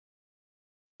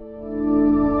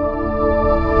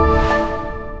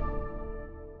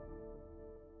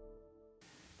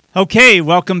Okay,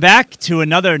 welcome back to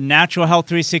another Natural Health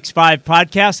 365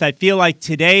 podcast. I feel like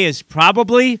today is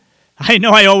probably, I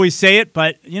know I always say it,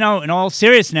 but, in all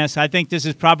seriousness, I think this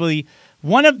is probably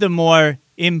one of the more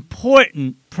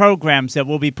important programs that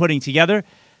we'll be putting together.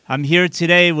 I'm here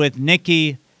today with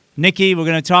Nikki. Nikki, we're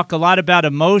going to talk a lot about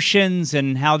emotions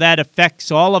and how that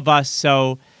affects all of us.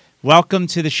 So welcome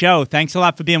to the show. Thanks a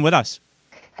lot for being with us.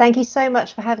 Thank you so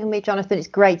much for having me, Jonathan. It's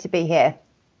great to be here.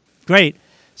 Great.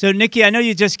 So, Nikki, I know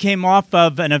you just came off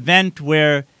of an event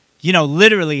where,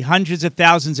 literally hundreds of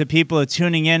thousands of people are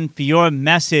tuning in for your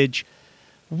message.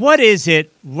 What is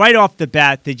it right off the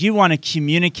bat that you want to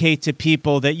communicate to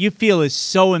people that you feel is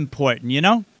so important,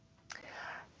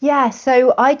 Yeah,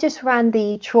 so I just ran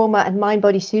the Trauma and Mind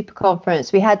Body Super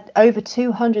Conference. We had over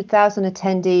 200,000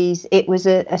 attendees. It was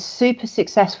a super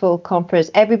successful conference.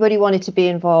 Everybody wanted to be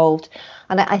involved.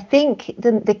 And I think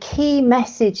the key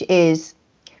message is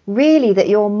really that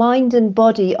your mind and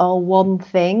body are one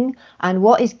thing, and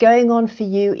what is going on for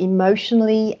you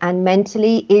emotionally and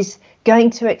mentally is going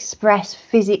to express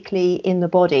physically in the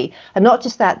body. And not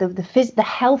just that, the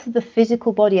health of the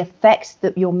physical body affects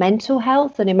your mental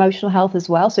health and emotional health as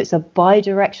well. So it's a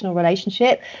bi-directional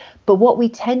relationship. But what we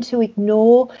tend to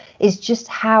ignore is just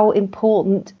how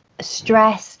important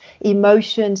stress,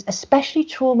 emotions, especially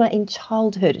trauma in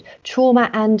childhood, trauma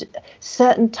and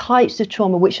certain types of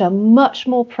trauma, which are much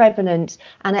more prevalent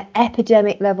and at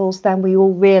epidemic levels than we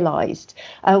all realized.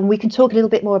 We can talk a little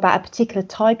bit more about a particular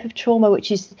type of trauma,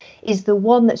 which is the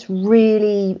one that's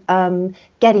really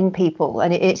getting people.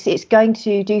 And it's going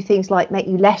to do things like make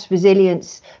you less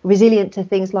resilient to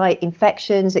things like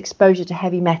infections, exposure to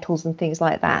heavy metals and things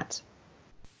like that.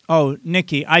 Oh,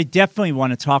 Nikki, I definitely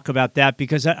want to talk about that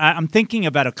because I'm thinking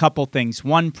about a couple things.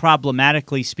 One,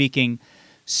 problematically speaking,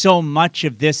 so much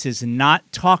of this is not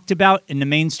talked about in the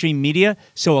mainstream media,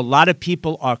 so a lot of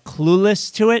people are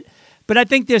clueless to it. But I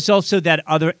think there's also that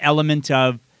other element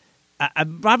of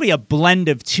probably a blend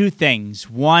of two things.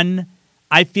 One,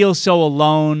 I feel so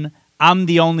alone. I'm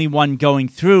the only one going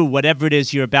through whatever it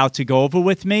is you're about to go over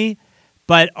with me.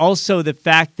 But also the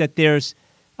fact that there's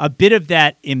a bit of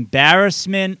that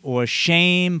embarrassment or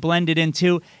shame blended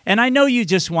into. And I know you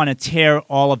just want to tear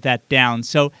all of that down.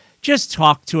 So just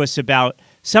talk to us about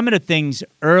some of the things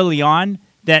early on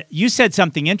that you said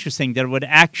something interesting that would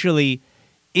actually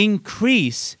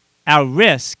increase our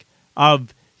risk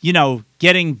of,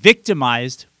 getting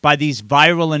victimized by these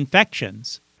viral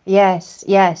infections. Yes.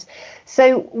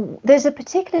 So there's a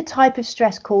particular type of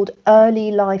stress called early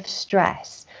life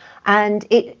stress. And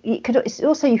you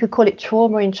could call it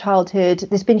trauma in childhood.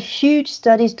 There's been huge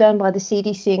studies done by the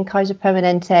CDC and Kaiser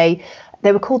Permanente.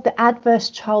 They were called the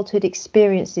Adverse Childhood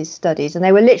Experiences Studies, and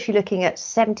they were literally looking at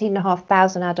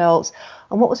 17,500 adults.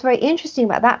 And what was very interesting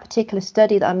about that particular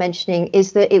study that I'm mentioning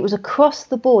is that it was across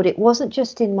the board. It wasn't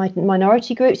just in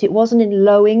minority groups. It wasn't in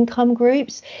low-income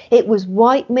groups. It was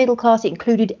white, middle class. It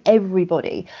included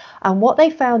everybody. And what they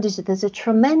found is that there's a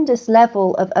tremendous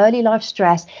level of early life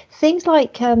stress, things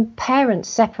like parents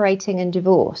separating and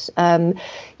divorce,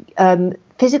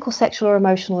 physical, sexual or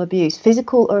emotional abuse,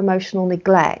 physical or emotional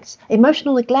neglect.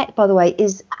 Emotional neglect, by the way,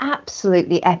 is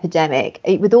absolutely epidemic.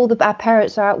 With all our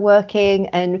parents are out working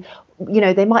and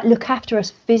they might look after us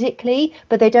physically,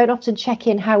 but they don't often check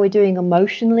in how we're doing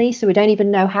emotionally. So we don't even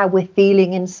know how we're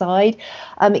feeling inside.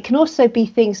 It can also be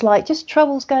things like just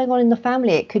troubles going on in the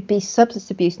family. It could be substance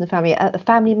abuse in the family. A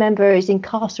family member is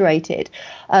incarcerated.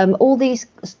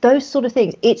 Those sort of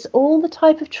things. It's all the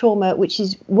type of trauma, which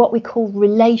is what we call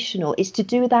relational. It's to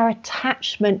do with our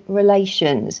attachment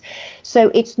relations. So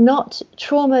it's not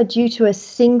trauma due to a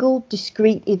single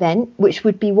discrete event, which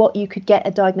would be what you could get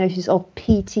a diagnosis of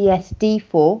PTSD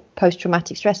for,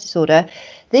 post-traumatic stress disorder.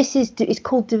 This is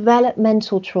called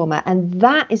developmental trauma, and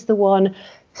that is the one.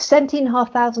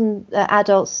 17,500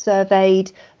 adults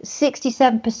surveyed,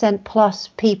 67% plus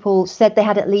people said they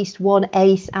had at least one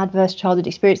ACE, adverse childhood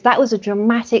experience. That was a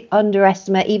dramatic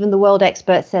underestimate. Even the world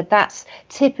experts said that's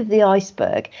tip of the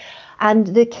iceberg. And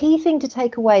the key thing to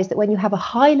take away is that when you have a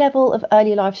high level of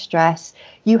early life stress,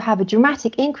 you have a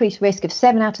dramatic increased risk of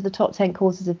 7 out of the top 10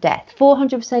 causes of death,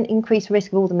 400% increased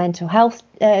risk of all the mental health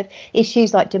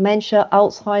issues like dementia,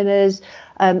 Alzheimer's,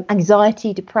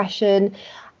 anxiety, depression,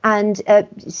 and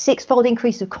 6-fold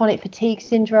increase of chronic fatigue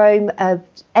syndrome,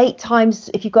 8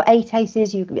 times, if you've got 8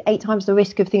 ACEs, you've got 8 times the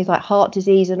risk of things like heart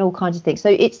disease and all kinds of things.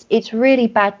 So it's really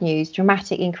bad news,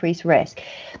 dramatic increased risk.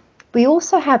 We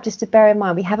also have, just to bear in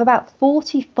mind, we have about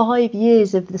 45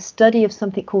 years of the study of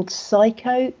something called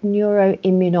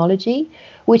psychoneuroimmunology,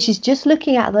 which is just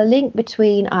looking at the link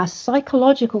between our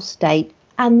psychological state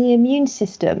and the immune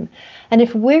system. And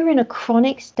if we're in a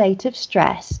chronic state of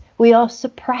stress, we are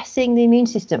suppressing the immune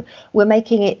system. We're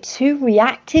making it too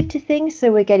reactive to things,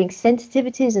 so we're getting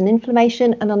sensitivities and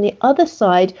inflammation. And on the other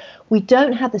side, we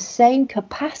don't have the same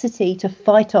capacity to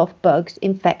fight off bugs,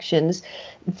 infections,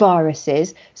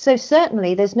 viruses. So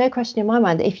certainly there's no question in my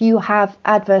mind that if you have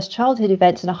adverse childhood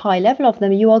events and a high level of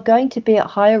them, you are going to be at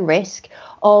higher risk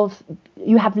of,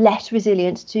 you have less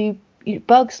resilience to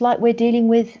bugs like we're dealing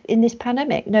with in this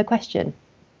pandemic, no question.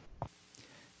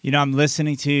 I'm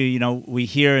listening to, we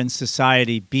hear in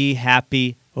society, be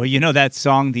happy, or that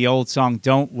song, the old song,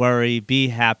 don't worry, be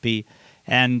happy.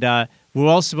 And we're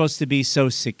all supposed to be so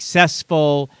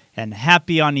successful and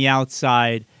happy on the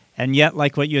outside. And yet,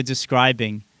 like what you're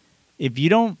describing, if you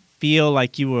don't feel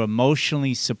like you were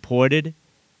emotionally supported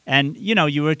and,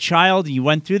 you were a child and you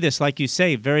went through this, like you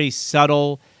say, very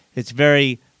subtle, it's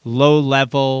very low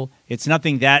level, it's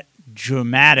nothing that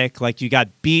dramatic, like you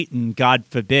got beaten, God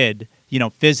forbid,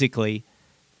 physically,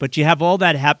 but you have all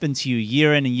that happen to you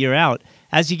year in and year out.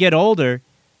 As you get older,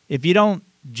 if you don't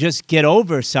just get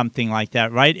over something like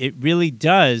that, right, it really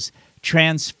does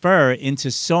transfer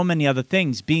into so many other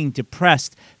things, being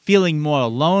depressed, feeling more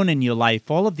alone in your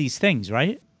life, all of these things,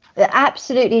 right?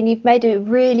 Absolutely, and you've made a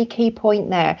really key point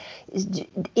there.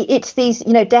 It's these,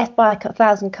 death by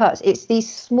 1,000 cuts. It's these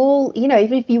small,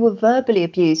 even if you were verbally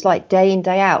abused, like day in,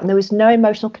 day out, and there was no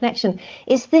emotional connection,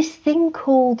 it's this thing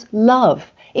called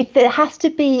love. If there has to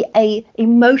be a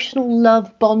emotional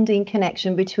love bonding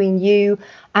connection between you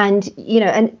and,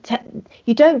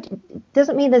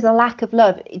 doesn't mean there's a lack of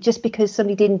love just because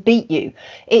somebody didn't beat you.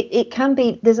 It can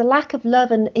be, there's a lack of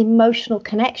love and emotional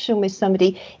connection with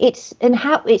somebody. It's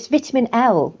vitamin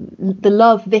L, the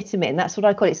love vitamin. That's what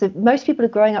I call it. So most people are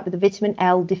growing up with a vitamin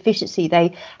L deficiency.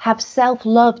 They have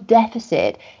self-love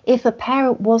deficit. If a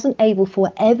parent wasn't able, for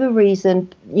whatever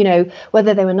reason,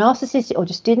 whether they were narcissistic or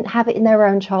just didn't have it in their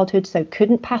own childhood, so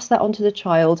couldn't pass that on to the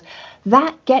child,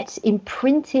 that gets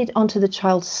imprinted onto the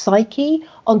child's psyche,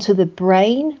 onto the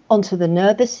brain, onto the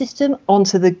nervous system,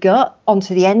 onto the gut,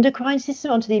 onto the endocrine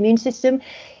system, onto the immune system.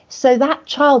 So that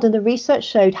child, and the research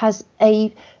showed, has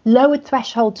a lowered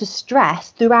threshold to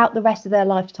stress throughout the rest of their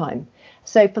lifetime.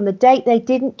 So from the date they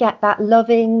didn't get that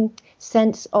loving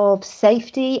sense of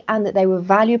safety and that they were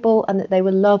valuable and that they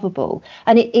were lovable.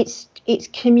 And it's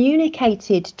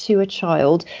communicated to a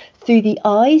child through the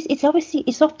eyes.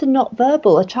 It's often not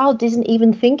verbal. A child isn't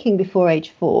even thinking before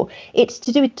age 4. It's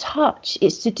to do with touch.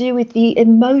 It's to do with the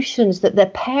emotions that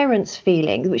their parents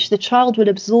feeling, which the child will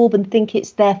absorb and think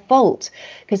it's their fault.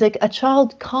 Because a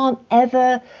child can't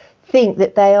ever think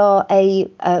that they are a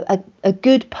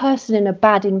good person in a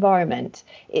bad environment.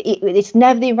 It's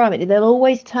never the environment. They'll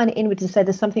always turn it inwards and say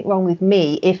there's something wrong with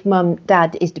me. If mum,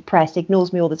 dad is depressed,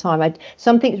 ignores me all the time,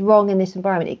 something's wrong in this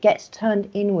environment. It gets turned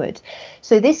inward.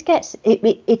 So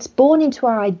it's born into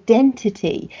our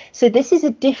identity. So this is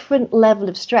a different level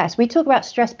of stress. We talk about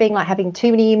stress being like having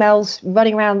too many emails,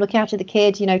 running around, looking after the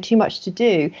kids, too much to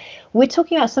do. We're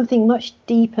talking about something much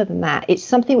deeper than that. It's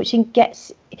something which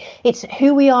it's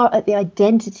who we are at the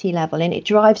identity level, and it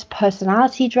drives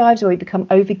personality drives, where we become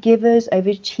overgivers,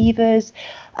 overachievers.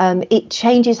 It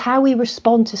changes how we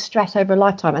respond to stress over a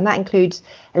lifetime, and that includes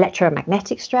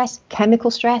electromagnetic stress,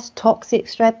 chemical stress, toxic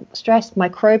stress,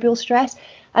 microbial stress,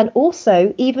 and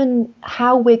also even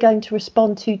how we're going to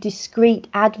respond to discrete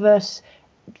adverse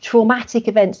traumatic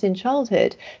events in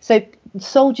childhood. So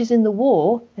soldiers in the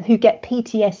war who get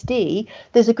PTSD,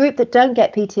 there's a group that don't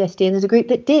get PTSD and there's a group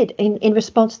that did in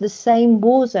response to the same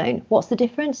war zone. What's the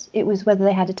difference? It was whether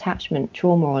they had attachment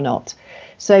trauma or not.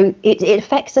 So it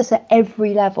affects us at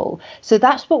every level. So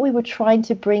that's what we were trying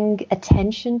to bring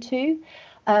attention to,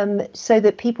 so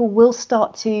that people will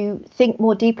start to think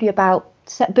more deeply about,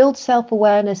 build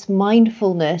self-awareness,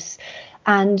 mindfulness,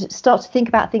 and start to think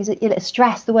about things that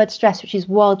stress, the word stress, which is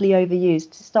wildly overused,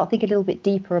 to start thinking a little bit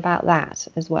deeper about that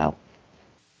as well.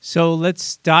 So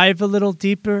let's dive a little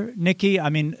deeper, Nikki. I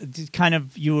mean, kind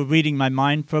of, you were reading my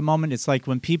mind for a moment. It's like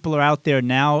when people are out there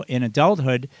now in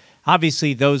adulthood,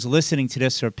 obviously those listening to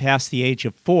this are past the age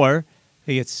of 4. I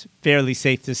think it's fairly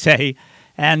safe to say.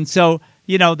 And so,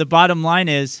 the bottom line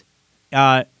is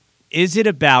it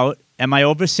about, am I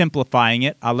oversimplifying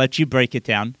it? I'll let you break it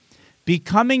down.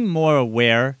 Becoming more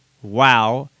aware,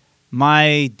 wow,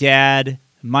 my dad,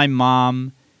 my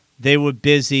mom, they were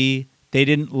busy. They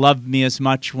didn't love me as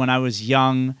much when I was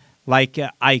young, like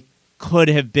I could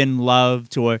have been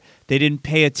loved, or they didn't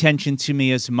pay attention to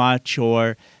me as much,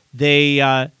 or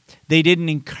they didn't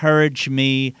encourage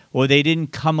me, or they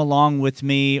didn't come along with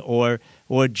me, or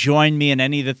join me in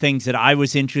any of the things that I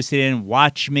was interested in,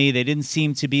 watch me. They didn't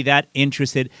seem to be that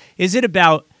interested. Is it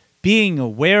about being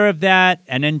aware of that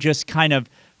and then just kind of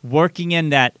working in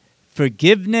that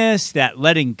forgiveness, that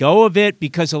letting go of it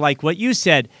because of like what you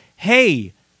said,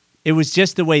 hey, it was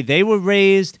just the way they were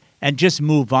raised, and just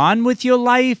move on with your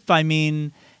life? I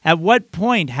mean, at what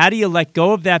point, how do you let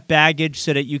go of that baggage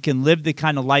so that you can live the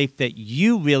kind of life that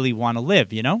you really want to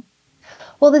live, you know?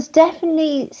 Well, there's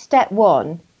definitely step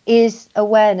one is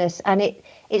awareness, and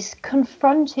it's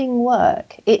confronting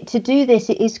work. To do this,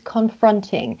 it is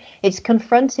confronting. It's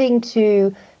confronting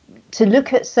to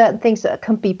look at certain things that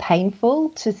can be painful,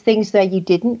 to things that you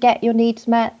didn't get your needs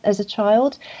met as a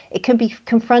child. It can be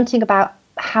confronting about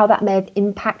how that may have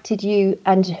impacted you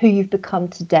and who you've become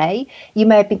today. You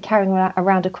may have been carrying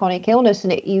around a chronic illness,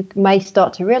 and you may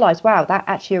start to realize, wow, that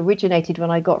actually originated when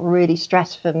I got really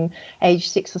stressed from age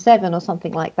 6 or 7 or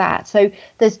something like that. So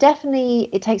there's definitely,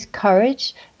 it takes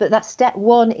courage, but that step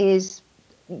one is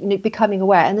becoming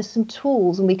aware. And there's some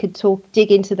tools, and we could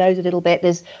dig into those a little bit.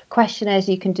 There's questionnaires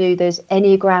you can do, there's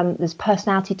Enneagram, there's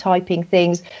personality typing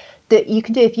things that you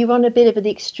can do. If you're on a bit of the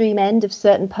extreme end of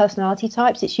certain personality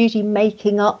types, it's usually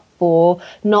making up for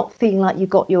not feeling like you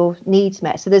got your needs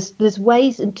met. So there's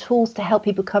ways and tools to help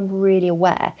you become really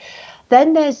aware.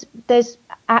 Then there's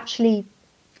actually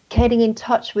getting in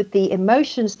touch with the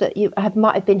emotions that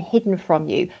might have been hidden from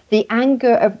you, the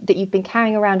anger that you've been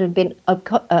carrying around and been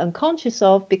unconscious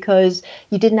of because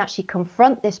you didn't actually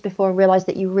confront this before and realize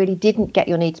that you really didn't get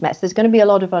your needs met. So there's going to be a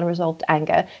lot of unresolved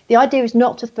anger. The idea is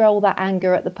not to throw all that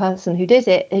anger at the person who did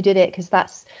it, because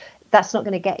that's not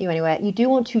going to get you anywhere. You do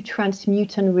want to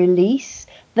transmute and release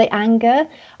the anger,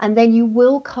 and then you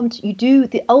will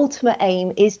the ultimate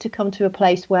aim is to come to a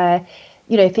place where,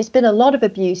 if it's been a lot of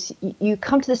abuse, you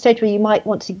come to the stage where you might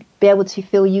want to be able to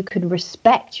feel you can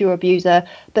respect your abuser,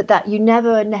 but that you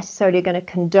never are necessarily going to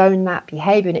condone that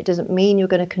behavior. And it doesn't mean you're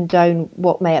going to condone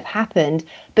what may have happened,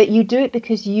 but you do it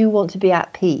because you want to be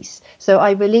at peace. So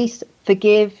I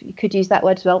forgive, you could use that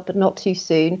word as well, but not too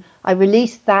soon. I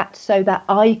release that so that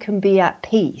I can be at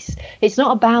peace. It's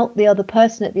not about the other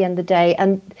person at the end of the day.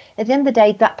 And at the end of the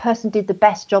day, that person did the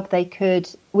best job they could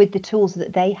with the tools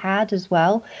that they had as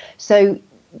well. So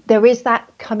there is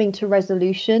that coming to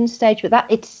resolution stage, but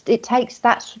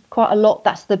that's quite a lot.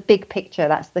 That's the big picture.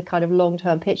 That's the kind of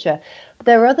long-term picture.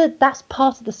 But that's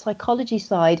part of the psychology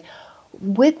side.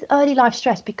 With early life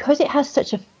stress, because it has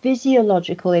such a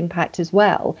physiological impact as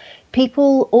well,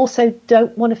 people also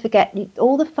don't want to forget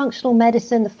all the functional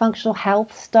medicine, the functional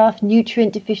health stuff,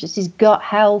 nutrient deficiencies, gut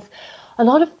health. A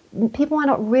lot of people might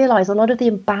not realize a lot of the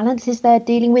imbalances they're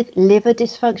dealing with, liver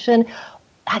dysfunction,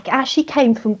 actually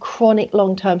came from chronic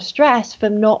long-term stress,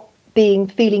 from not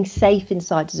feeling safe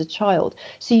inside as a child.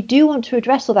 So you do want to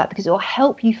address all that, because it will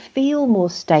help you feel more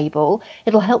stable.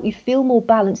 It'll help you feel more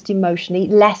balanced emotionally,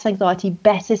 less anxiety,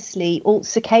 better sleep, all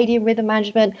circadian rhythm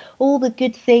management, all the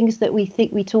good things that we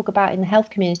talk about in the health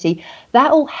community.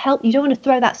 That will help. You don't want to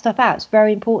throw that stuff out. It's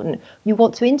very important. You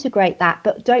want to integrate that,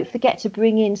 but don't forget to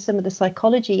bring in some of the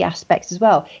psychology aspects as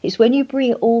well. It's when you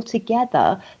bring it all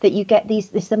together that you get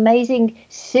this amazing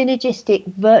synergistic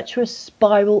virtuous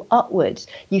spiral upwards.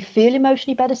 You feel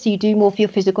emotionally better, so you do more for your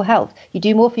physical health. You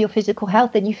do more for your physical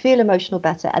health, then you feel emotional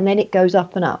better, and then it goes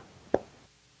up and up.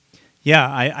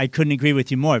 Yeah, I couldn't agree with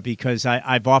you more, because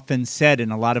I've often said in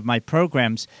a lot of my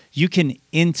programs, you can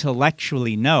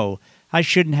intellectually know I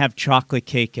shouldn't have chocolate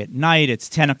cake at night. It's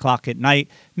 10 o'clock at night.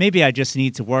 Maybe I just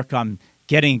need to work on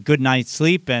getting a good night's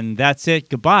sleep, and that's it.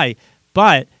 Goodbye.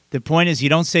 But the point is, you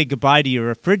don't say goodbye to your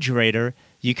refrigerator.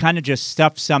 You kind of just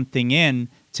stuff something in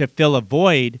to fill a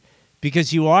void,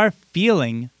 because you are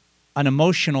feeling an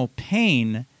emotional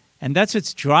pain, and that's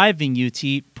what's driving you to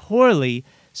eat poorly.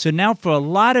 So now for a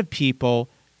lot of people,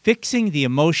 fixing the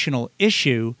emotional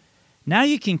issue, now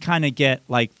you can kind of get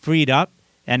like freed up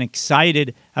and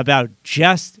excited about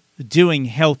just doing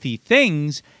healthy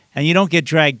things, and you don't get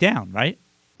dragged down, right?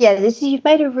 Yeah, you've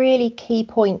made a really key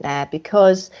point there,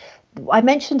 because I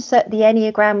mentioned the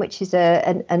Enneagram, which is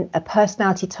a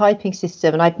personality typing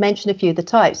system, and I've mentioned a few of the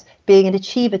types: being an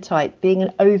achiever type, being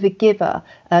an overgiver,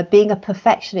 being a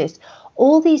perfectionist.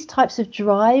 All these types of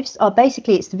drives are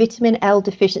basically, it's the vitamin L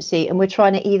deficiency, and we're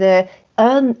trying to either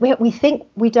earn. We think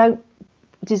we don't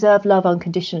deserve love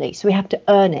unconditionally, so we have to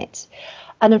earn it.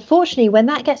 And unfortunately, when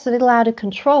that gets a little out of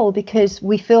control because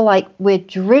we feel like we're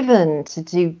driven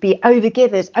to be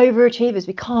overgivers, overachievers,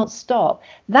 we can't stop,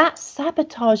 that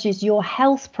sabotages your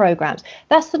health programs.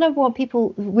 That's the number one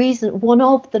one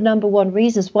of the number one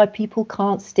reasons why people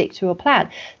can't stick to a plan.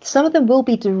 Some of them will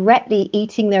be directly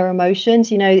eating their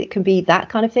emotions, it can be that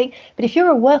kind of thing. But if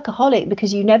you're a workaholic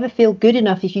because you never feel good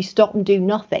enough if you stop and do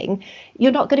nothing,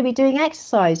 you're not going to be doing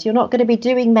exercise, you're not going to be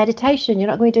doing meditation, you're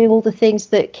not going to be doing all the things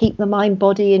that keep the mind,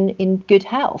 body in good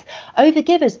health.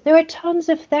 Overgivers, there are tons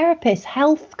of therapists,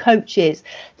 health coaches,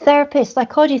 therapists,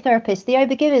 psychology therapists. The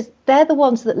overgivers, they're the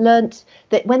ones that learnt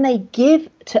that when they give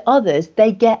to others,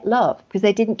 they get love because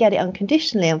they didn't get it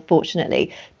unconditionally,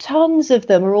 unfortunately. Tons of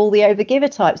them are all the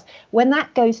overgiver types. When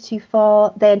that goes too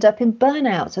far, they end up in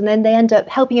burnout, and then they end up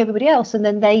helping everybody else, and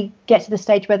then they get to the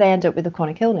stage where they end up with a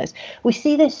chronic illness. We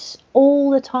see this all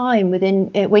the time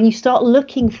when you start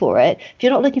looking for it. If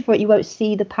you're not looking for it, you won't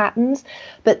see the patterns.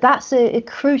 But that's a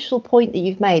crucial point that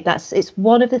you've made. It's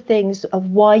one of the things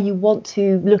of why you want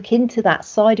to look into that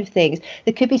side of things.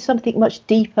 There could be something much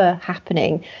deeper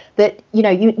happening that you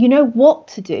know what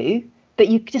to do, but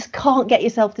you just can't get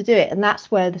yourself to do it. And that's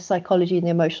where the psychology and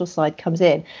the emotional side comes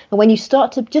in. And when you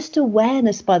start to, just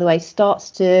awareness, by the way,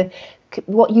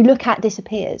 what you look at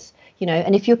disappears,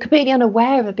 and if you're completely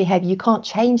unaware of a behavior, you can't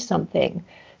change something.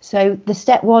 So the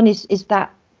step one is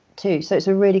that too. So it's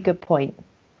a really good point.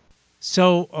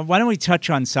 So why don't we touch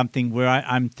on something where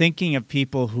I'm thinking of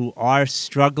people who are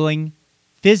struggling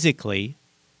physically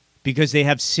because they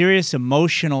have serious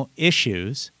emotional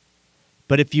issues.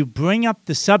 But if you bring up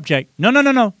the subject, no,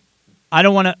 I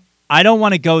don't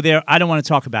want to go there. I don't want to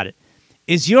talk about it.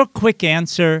 Is your quick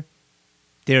answer,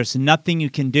 there's nothing you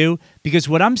can do? Because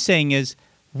what I'm saying is,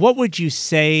 what would you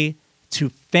say to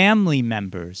family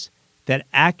members that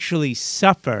actually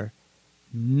suffer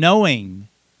knowing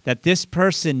that this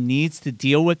person needs to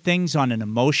deal with things on an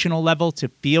emotional level to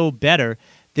feel better?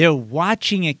 They're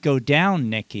watching it go down,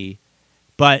 Nikki,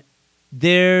 but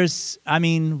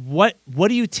what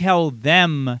do you tell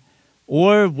them,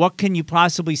 or what can you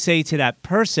possibly say to that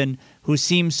person who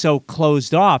seems so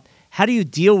closed off? How do you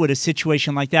deal with a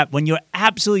situation like that when you're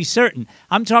absolutely certain?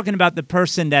 I'm talking about the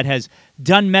person that has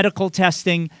done medical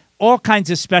testing, all kinds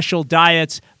of special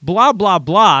diets, blah, blah,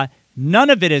 blah. None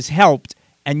of it has helped,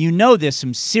 and there's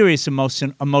some serious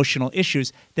emotional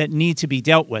issues that need to be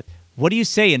dealt with. What do you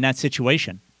say in that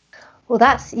situation? Well,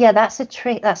 that's a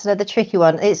trick. That's another tricky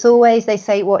one. It's always, they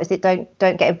say, what is it? Don't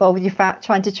get involved with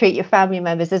trying to treat your family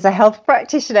members as a health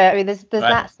practitioner. I mean, there's right.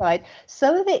 That side.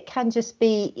 Some of it can just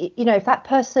be, if that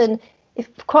person,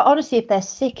 quite honestly, if they're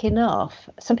sick enough,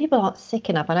 some people aren't sick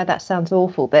enough. I know that sounds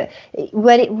awful, but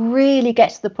when it really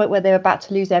gets to the point where they're about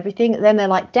to lose everything, then they're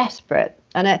like desperate.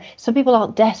 And some people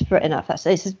aren't desperate enough.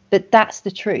 But that's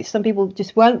the truth. Some people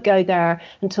just won't go there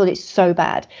until it's so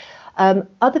bad.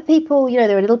 Other people,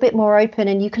 they're a little bit more open,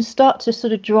 and you can start to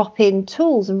sort of drop in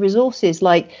tools and resources,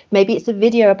 like maybe it's a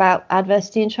video about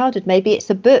adversity in childhood. Maybe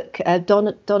it's a book.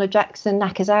 Donna Jackson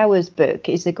Nakazawa's book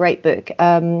is a great book.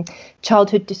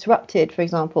 Childhood Disrupted, for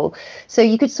example. So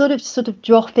you could sort of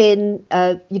drop in,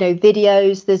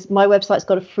 videos. My website's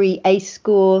got a free ACE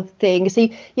score thing. So,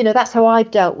 that's how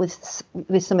I've dealt with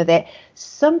some of it.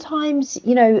 Sometimes,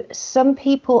 some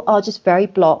people are just very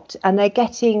blocked, and they're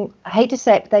getting, I hate to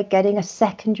say it, but they're getting a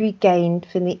secondary gain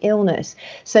from the illness.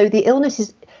 So the illness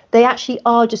is, they actually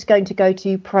are just going to go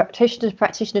to practitioner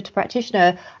to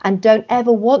practitioner and don't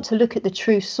ever want to look at the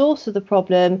true source of the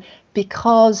problem,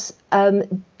 because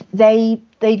they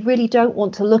really don't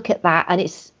want to look at that, and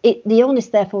the illness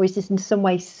therefore is just in some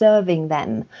way serving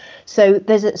them. So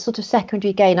there's a sort of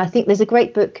secondary gain. I think there's a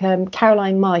great book,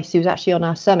 Caroline Myss, who's actually on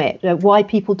our summit, Why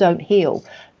People Don't Heal.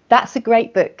 That's a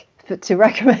great book to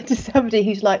recommend to somebody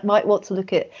who's might want to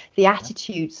look at the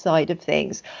attitude side of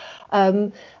things.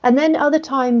 And then other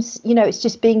times, it's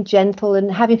just being gentle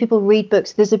and having people read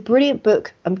books. There's a brilliant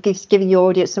book. I'm giving your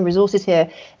audience some resources here,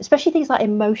 especially things like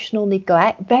emotional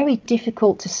neglect. Very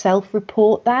difficult to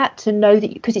self-report that, to know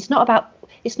that, because it's not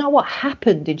what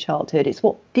happened in childhood, it's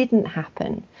what didn't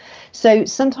happen. So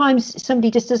sometimes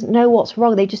somebody just doesn't know what's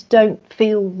wrong. They just don't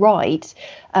feel right.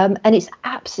 And it's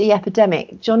absolutely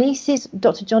epidemic.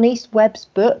 Dr. John East Webb's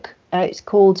book, it's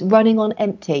called Running on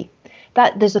Empty.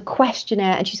 that there's a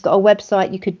questionnaire, and she's got a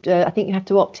website. You could, I think you have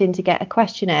to opt in to get a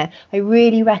questionnaire. I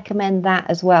really recommend that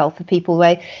as well for people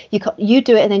where you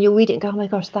do it and then you'll read it and go, oh my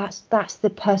gosh, that's the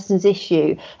person's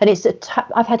issue. And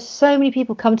I've had so many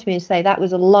people come to me and say that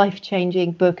was a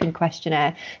life-changing book and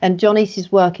questionnaire. And John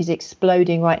East's work is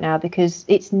exploding right now because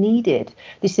it's needed.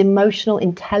 This emotional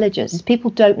intelligence.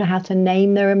 People don't know how to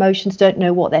name their emotions, don't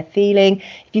know what they're feeling.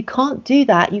 If you can't do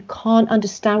that, you can't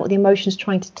understand what the emotion is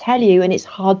trying to tell you, and it's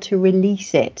hard to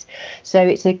release it. So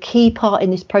it's a key part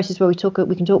in this process where we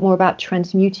can talk more about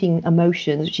transmuting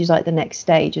emotions, which is like the next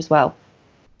stage as well.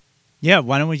 Yeah,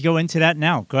 why don't we go into that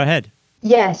now? Go ahead.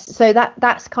 Yes, so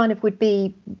that's kind of would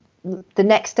be the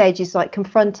next stage is like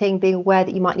confronting, being aware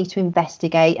that you might need to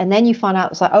investigate, and then you find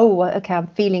out it's like, oh, okay, I'm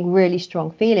feeling really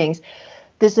strong feelings.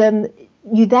 There's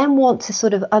you then want to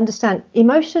sort of understand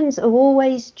emotions are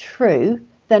always true.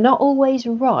 They're not always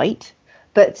right,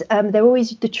 but they're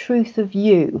always the truth of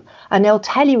you, and they'll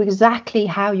tell you exactly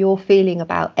how you're feeling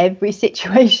about every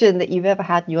situation that you've ever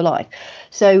had in your life.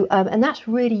 So, and that's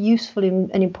really useful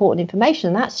and important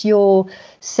information. That's your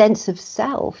sense of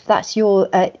self. That's your,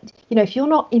 if you're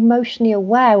not emotionally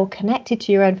aware or connected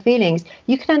to your own feelings,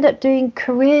 you can end up doing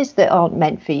careers that aren't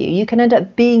meant for you. You can end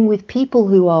up being with people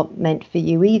who aren't meant for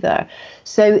you either.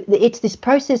 So it's this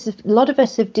process of, a lot of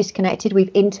us have disconnected.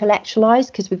 We've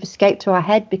intellectualized because we've escaped to our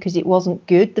head because it wasn't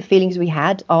good. The feelings we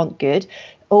had aren't good.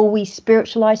 Or we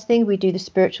spiritualize things. We do the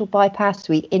spiritual bypass.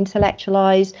 We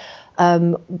intellectualize.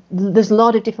 There's a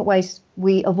lot of different ways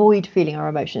we avoid feeling our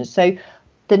emotions. So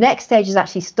the next stage is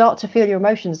actually start to feel your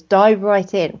emotions, dive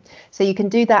right in. So you can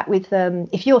do that with,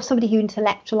 if you're somebody who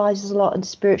intellectualizes a lot and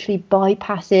spiritually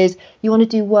bypasses, you want to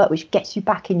do work which gets you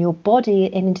back in your body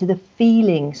and into the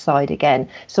feeling side again.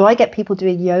 So I get people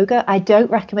doing yoga. I don't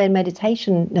recommend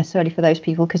meditation necessarily for those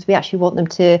people because we actually want them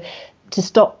to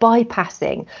stop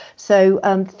bypassing.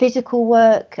 So physical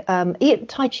work,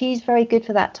 Tai Chi is very good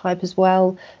for that type as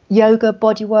well. Yoga,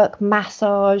 body work,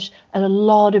 massage, and a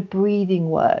lot of breathing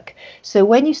work. So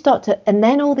when you start to, and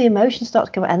then all the emotions start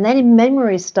to come up, and then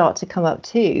memories start to come up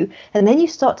too, and then you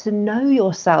start to know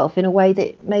yourself in a way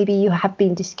that maybe you have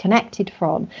been disconnected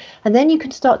from. And then you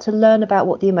can start to learn about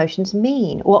what the emotions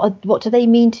mean. What do they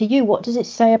mean to you? What does it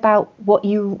say about what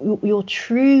your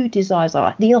true desires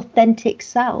are, the authentic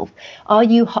self? Are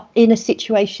you in a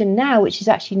situation now which is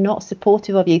actually not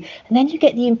supportive of you? And then you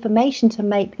get the information to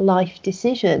make life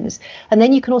decisions. And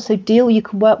then you can also you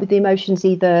can work with the emotions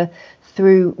either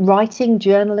through writing,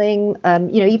 journaling,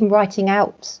 even writing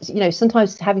out,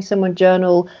 sometimes having someone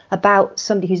journal about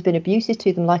somebody who's been abusive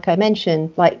to them, like I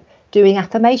mentioned, like doing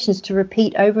affirmations to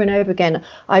repeat over and over again.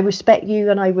 I respect you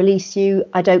and I release you.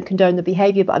 I don't condone the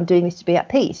behavior, but I'm doing this to be at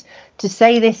peace. To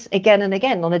say this again and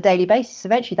again on a daily basis,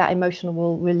 eventually that emotion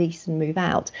will release and move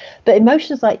out. But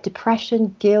emotions like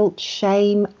depression, guilt,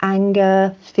 shame,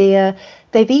 anger, fear,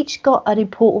 they've each got an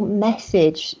important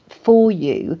message for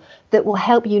you that will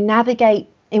help you navigate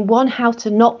in one, how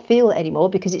to not feel it anymore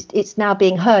because it's now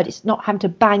being heard. It's not having to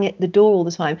bang at the door all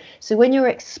the time. So when you're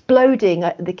exploding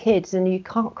at the kids and you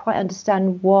can't quite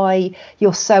understand why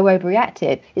you're so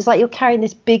overreacted, it's like you're carrying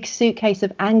this big suitcase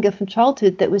of anger from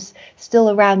childhood that was still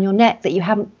around your neck that you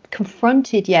haven't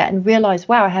confronted yet and realized,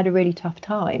 wow, I had a really tough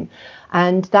time.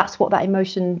 And that's what that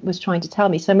emotion was trying to tell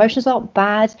me. So emotions aren't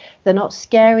bad. They're not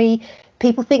scary.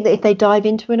 People think that if they dive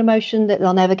into an emotion that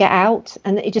they'll never get out.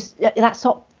 And that's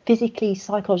not physically,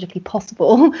 psychologically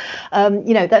possible.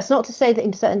 That's not to say that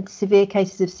in certain severe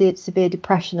cases of severe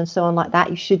depression and so on like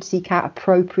that, you should seek out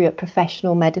appropriate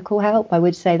professional medical help. I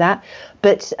would say that.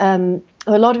 But a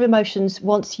lot of emotions,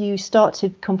 once you start to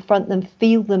confront them,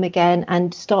 feel them again,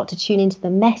 and start to tune into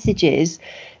the messages,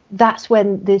 that's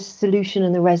when the solution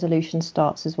and the resolution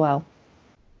starts as well.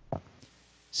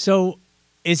 So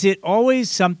is it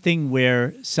always something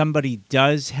where somebody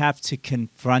does have to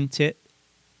confront it?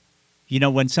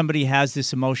 When somebody has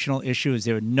this emotional issue, is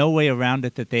there no way around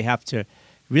it that they have to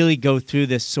really go through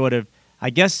this sort of,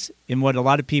 I guess, in what a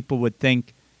lot of people would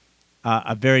think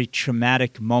a very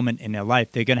traumatic moment in their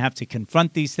life? They're going to have to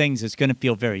confront these things. It's going to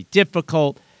feel very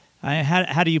difficult.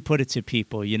 How do you put it to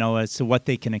people, as to what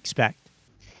they can expect?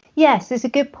 Yes, it's a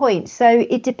good point. So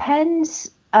it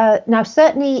depends. Now,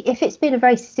 certainly, if it's been a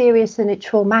very serious and a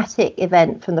traumatic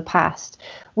event from the past,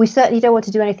 we certainly don't want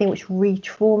to do anything which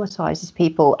re-traumatizes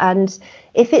people. And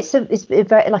if it's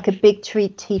very, like a big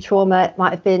T trauma, it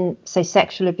might have been, say,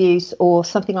 sexual abuse or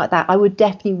something like that, I would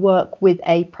definitely work with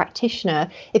a practitioner.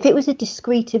 If it was a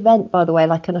discrete event, by the way,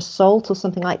 like an assault or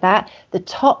something like that, the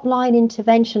top line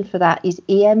intervention for that is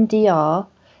EMDR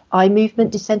eye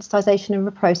movement desensitization and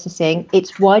reprocessing.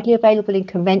 It's widely available in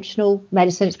conventional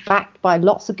medicine. It's backed by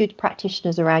lots of good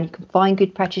practitioners around. You can find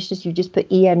good practitioners. You just put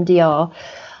EMDR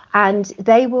and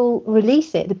they will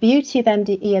release it. The beauty of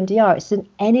EMDR, it's an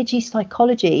energy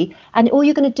psychology, and all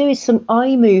you're going to do is some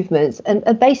eye movements, and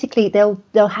basically they'll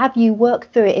have you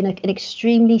work through it in an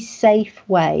extremely safe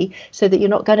way, so that you're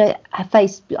not going to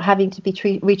face having to be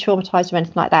re-traumatized or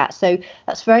anything like that. So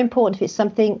that's very important. If it's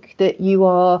something that you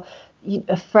are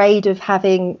afraid of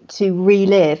having to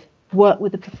relive, work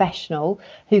with a professional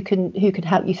who can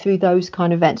help you through those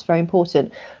kind of events. Very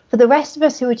important. For the rest of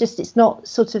us who are just, it's not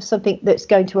sort of something that's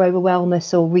going to overwhelm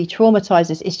us or re-traumatize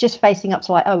us. It's just facing up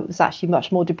to like, oh, it was actually much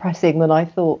more depressing than I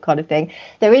thought, kind of thing.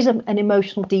 There is an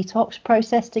emotional detox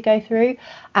process to go through,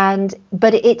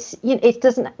 but it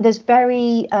doesn't. There's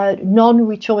very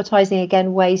non-re-traumatizing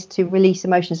again ways to release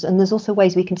emotions, and there's also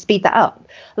ways we can speed that up.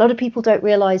 A lot of people don't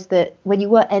realize that when you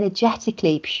work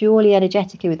purely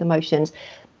energetically with emotions,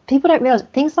 people don't realize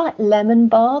things like lemon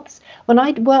baths. When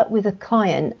I work with a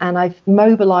client and I've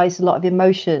mobilized a lot of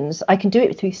emotions, I can do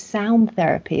it through sound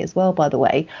therapy as well, by the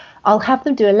way. I'll have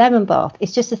them do a lemon bath.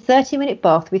 It's just a 30-minute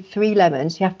bath with 3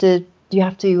 lemons. You have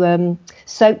to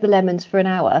soak the lemons for an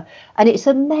hour. And it's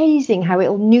amazing how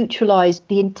it'll neutralize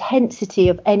the intensity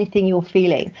of anything you're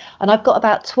feeling. And I've got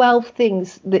about 12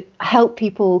 things that help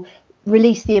people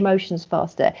release the emotions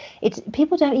faster.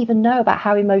 People don't even know about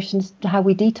how we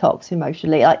detox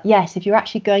emotionally. Like, yes, if you're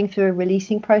actually going through a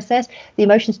releasing process, the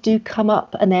emotions do come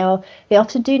up, and they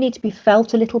often do need to be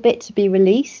felt a little bit to be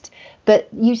released. But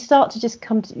you start to just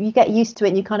you get used to it,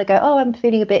 and you kind of go, oh, I'm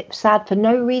feeling a bit sad for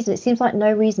no reason. It seems like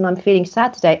no reason I'm feeling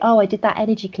sad today. Oh, I did that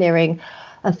energy clearing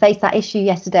and faced that issue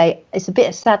yesterday. It's a bit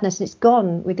of sadness, and it's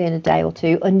gone within a day or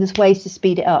two. And there's ways to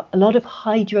speed it up. A lot of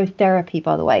hydrotherapy,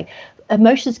 by the way.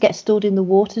 Emotions get stored in the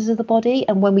waters of the body,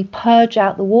 and when we purge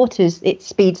out the waters, it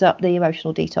speeds up the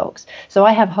emotional detox. So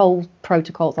I have whole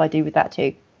protocols I do with that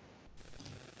too.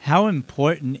 How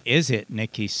important is it,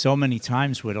 Nikki, so many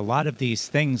times with a lot of these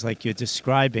things like you're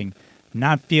describing,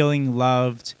 not feeling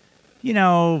loved,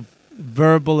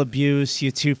 verbal abuse,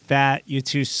 you're too fat, you're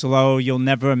too slow, you'll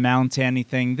never amount to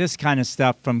anything, this kind of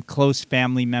stuff from close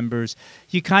family members.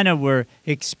 You kind of were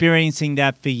experiencing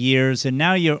that for years, and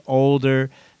now you're older.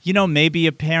 Maybe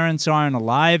your parents aren't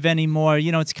alive anymore.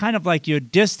 It's kind of like you're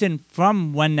distant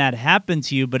from when that happened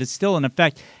to you, but it's still in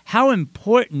effect. How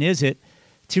important is it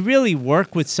to really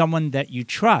work with someone that you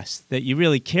trust, that you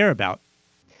really care about?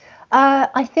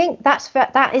 I think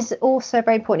that is also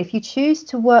very important. If you choose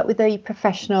to work with a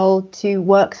professional to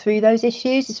work through those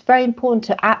issues, it's very important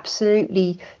to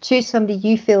absolutely choose somebody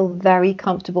you feel very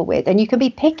comfortable with. And you can be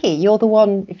picky. You're the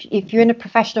one, if you're in a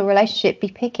professional relationship, be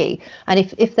picky. And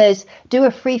if do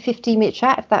a free 15-minute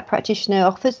chat, if that practitioner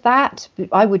offers that.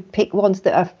 I would pick ones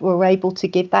that were able to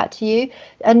give that to you,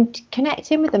 and connect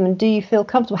in with them. And do you feel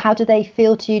comfortable? How do they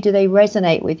feel to you? Do they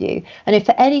resonate with you? And if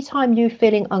at any time you're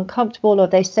feeling uncomfortable, or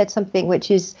they said something which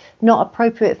is not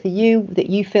appropriate for you, that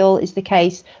you feel is the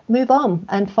case, move on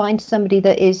and find somebody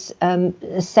that is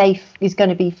safe, is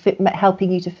going to be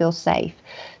helping you to feel safe.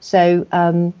 So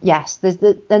yes,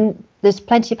 there's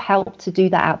plenty of help to do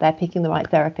that out there, picking the right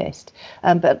therapist.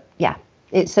 But yeah,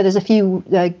 so there's a few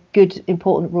good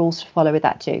important rules to follow with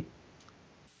that too.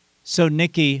 So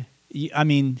Nikki,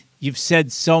 you've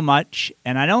said so much,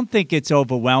 and I don't think it's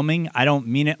overwhelming. I don't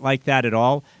mean it like that at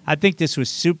all. I think this was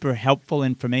super helpful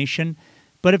information.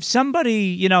 But if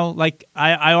somebody, like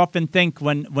I often think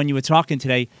when you were talking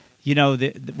today,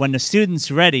 when the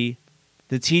student's ready,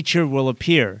 the teacher will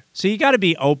appear. So you got to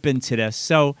be open to this.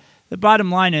 So the bottom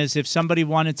line is, if somebody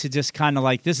wanted to just kind of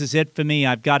like, this is it for me,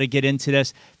 I've got to get into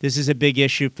this, this is a big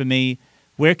issue for me,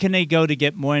 where can they go to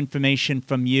get more information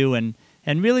from you and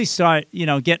really start, getting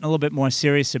a little bit more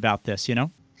serious about this,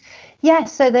 Yeah,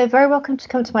 so they're very welcome to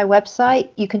come to my website.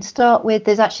 You can start with,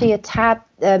 there's actually a tab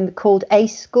called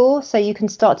ACE score. So you can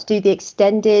start to do the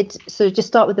extended, so just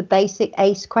start with the basic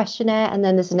ACE questionnaire, and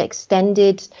then there's an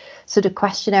extended sort of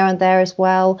questionnaire on there as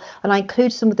well. And I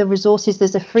include some of the resources.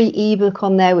 There's a free ebook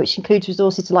on there, which includes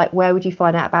resources like where would you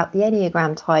find out about the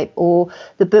Enneagram type, or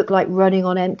the book like Running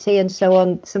on Empty, and so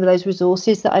on. Some of those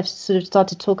resources that I've sort of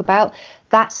started to talk about.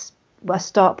 That's a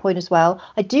start point as well.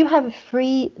 I do have a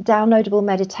free downloadable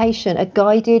meditation, a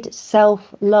guided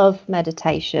self-love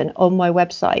meditation on my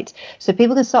website. So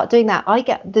people can start doing that. I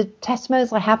get the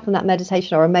testimonials I have from that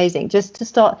meditation are amazing. Just to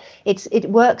start, it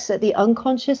works at the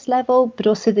unconscious level, but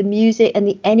also the music and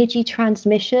the energy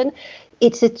transmission.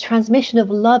 It's a transmission of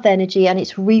love energy, and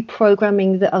it's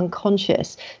reprogramming the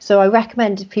unconscious. So I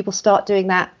recommend if people start doing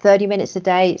that 30 minutes a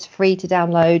day. It's free to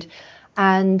download.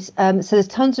 And so there's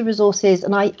tons of resources,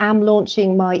 and I am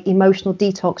launching my emotional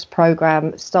detox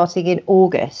program starting in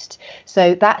August.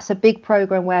 So that's a big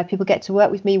program where people get to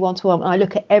work with me one-to-one, and I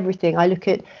look at everything. I look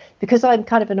at, because I'm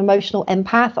kind of an emotional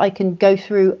empath, I can go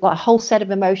through like a whole set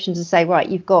of emotions and say, right,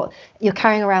 you're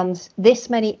carrying around this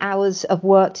many hours of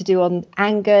work to do on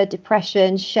anger,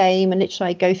 depression, shame, and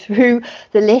literally I go through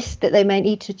the list that they may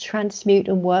need to transmute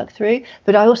and work through.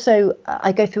 But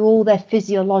I go through all their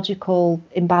physiological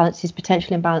imbalances,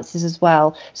 potential imbalances as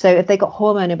well. So if they got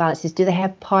hormone imbalances, do they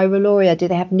have pyroluria? Do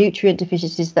they have nutrient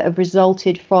deficiencies that have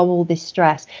resulted from all this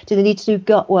stress? Do they need to do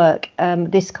gut work?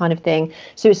 This kind of thing.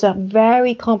 So it's a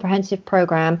very comprehensive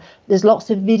program. There's lots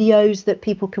of videos that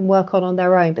people can work on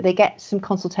their own, but they get some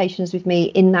consultations with me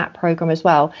in that program as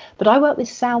well. But I work with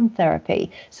sound therapy.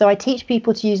 So I teach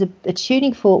people to use a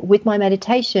tuning fork with my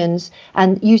meditations,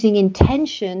 and using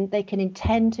intention, they can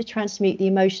intend to transmute the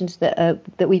emotions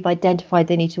that we've identified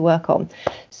they need to work on.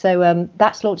 So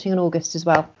that's launching in August as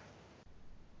well.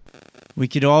 We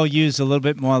could all use a little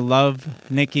bit more love,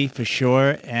 Nikki, for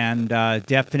sure, and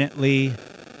definitely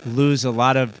lose a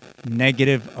lot of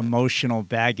negative emotional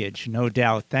baggage, no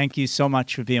doubt. Thank you so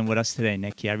much for being with us today,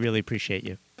 Nikki. I really appreciate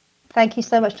you. Thank you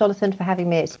so much, Jonathan, for having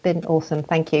me. It's been awesome.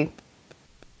 Thank you.